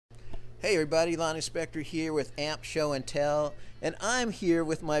Hey everybody, Loni Spector here with Amp Show and Tell, and I'm here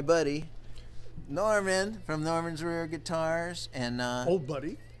with my buddy Norman from Norman's Rare Guitars. And old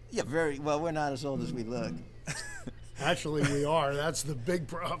buddy. Yeah, very well. We're not as old as we look. Actually, we are. That's the big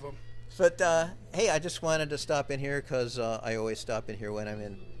problem. But hey, I just wanted to stop in here because I always stop in here when I'm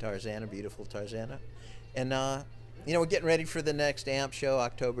in Tarzana, beautiful Tarzana, and you know, we're getting ready for the next Amp Show,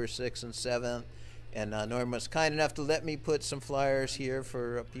 October 6th and 7th. And Norman was kind enough to let me put some flyers here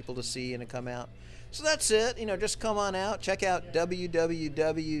for people to see and to come out. So that's it. You know, just come on out. Check out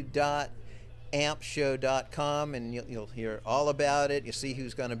www.ampshow.com, and you'll hear all about it. You'll see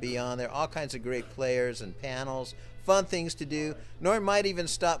who's going to be on there. All kinds of great players and panels, fun things to do. Norman might even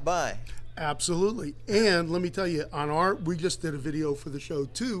stop by. Absolutely. And let me tell you, we just did a video for the show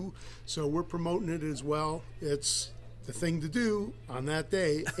too, so we're promoting it as well. It's the thing to do on that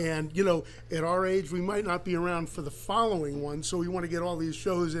day. And you know, at our age, we might not be around for the following one, so we want to get all these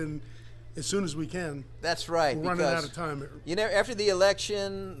shows in as soon as we can. That's right. We're running out of time here. You know, after the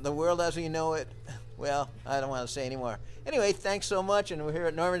election, the world as we know it, well, I don't want to say anymore. Anyway, thanks so much, and we're here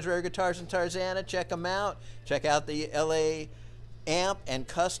at Norman's Rare Guitars in Tarzana. Check them out. Check out the LA Amp and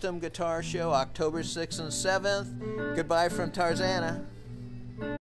Custom Guitar Show, October 6th and 7th. Goodbye from Tarzana.